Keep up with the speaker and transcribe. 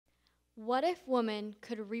What if women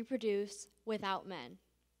could reproduce without men?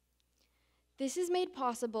 This is made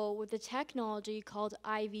possible with a technology called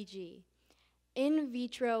IVG, in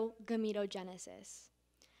vitro gametogenesis.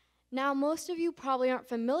 Now, most of you probably aren't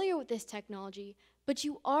familiar with this technology, but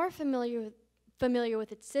you are familiar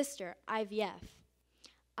with its sister, IVF.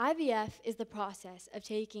 IVF is the process of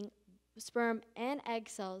taking sperm and egg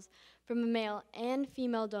cells from a male and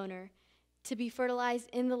female donor to be fertilized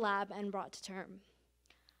in the lab and brought to term.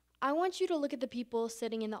 I want you to look at the people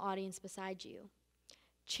sitting in the audience beside you.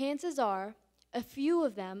 Chances are, a few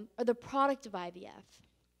of them are the product of IVF.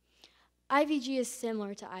 IVG is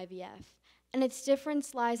similar to IVF, and its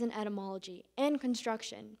difference lies in etymology and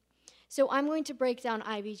construction. So I'm going to break down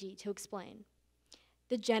IVG to explain.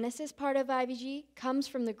 The genesis part of IVG comes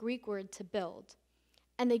from the Greek word to build,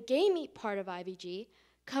 and the gamete part of IVG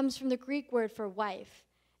comes from the Greek word for wife.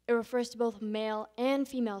 It refers to both male and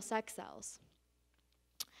female sex cells.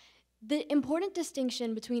 The important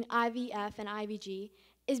distinction between IVF and IVG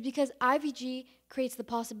is because IVG creates the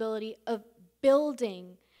possibility of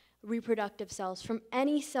building reproductive cells from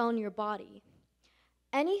any cell in your body.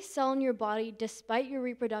 Any cell in your body, despite your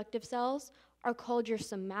reproductive cells, are called your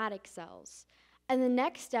somatic cells. And the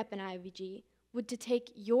next step in IVG would to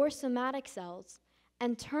take your somatic cells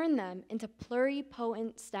and turn them into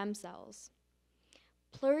pluripotent stem cells.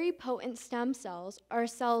 Pluripotent stem cells are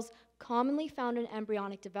cells commonly found in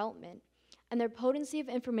embryonic development, and their potency of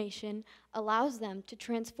information allows them to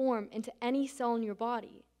transform into any cell in your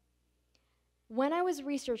body. When I was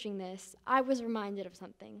researching this, I was reminded of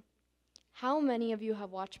something. How many of you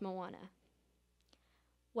have watched Moana?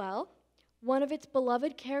 Well, one of its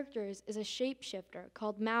beloved characters is a shapeshifter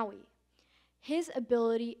called Maui. His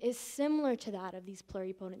ability is similar to that of these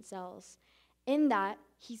pluripotent cells, in that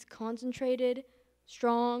he's concentrated,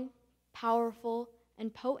 strong, powerful,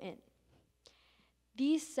 and potent.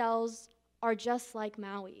 These cells are just like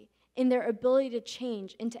Maui in their ability to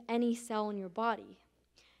change into any cell in your body.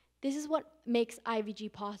 This is what makes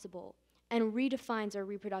IVG possible and redefines our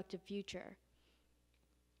reproductive future.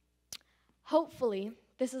 Hopefully,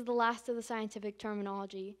 this is the last of the scientific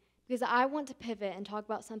terminology because I want to pivot and talk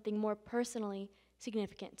about something more personally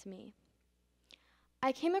significant to me.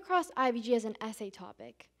 I came across IVG as an essay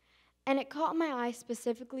topic, and it caught my eye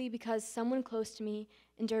specifically because someone close to me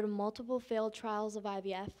endured multiple failed trials of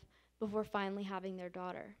IVF before finally having their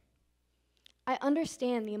daughter. I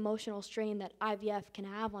understand the emotional strain that IVF can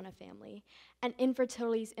have on a family and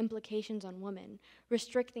infertility's implications on women,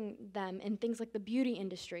 restricting them in things like the beauty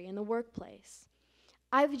industry and the workplace.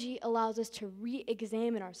 IVG allows us to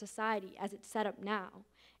re-examine our society as it's set up now.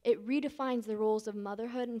 It redefines the roles of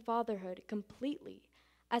motherhood and fatherhood completely,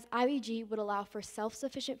 as IVG would allow for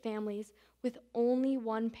self-sufficient families with only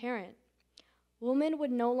one parent. Women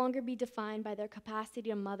would no longer be defined by their capacity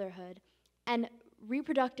to motherhood, and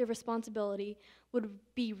reproductive responsibility would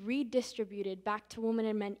be redistributed back to women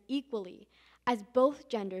and men equally, as both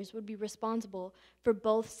genders would be responsible for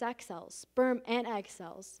both sex cells, sperm and egg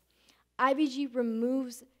cells. IVG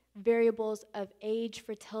removes variables of age,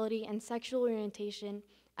 fertility, and sexual orientation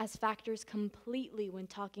as factors completely when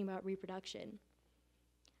talking about reproduction.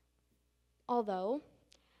 Although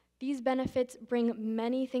these benefits bring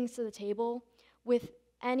many things to the table, with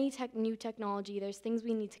any new technology, there's things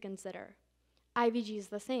we need to consider. IVG is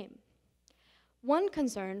the same. One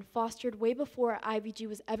concern, fostered way before IVG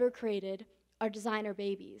was ever created, are designer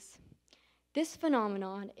babies. This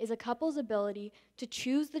phenomenon is a couple's ability to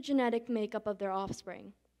choose the genetic makeup of their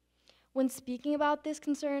offspring. When speaking about this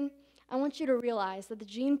concern, I want you to realize that the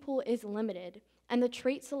gene pool is limited, and the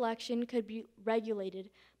trait selection could be regulated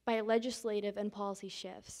by legislative and policy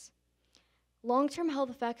shifts. Long-term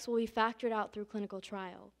health effects will be factored out through clinical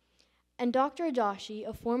trial. And Dr. Adoshi,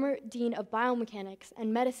 a former dean of biomechanics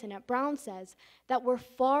and medicine at Brown, says that we're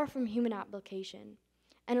far from human application,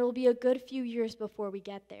 and it will be a good few years before we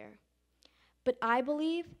get there. But I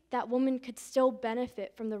believe that women could still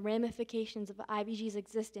benefit from the ramifications of IVG's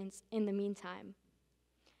existence in the meantime.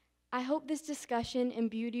 I hope this discussion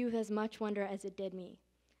imbued you with as much wonder as it did me.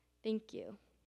 Thank you.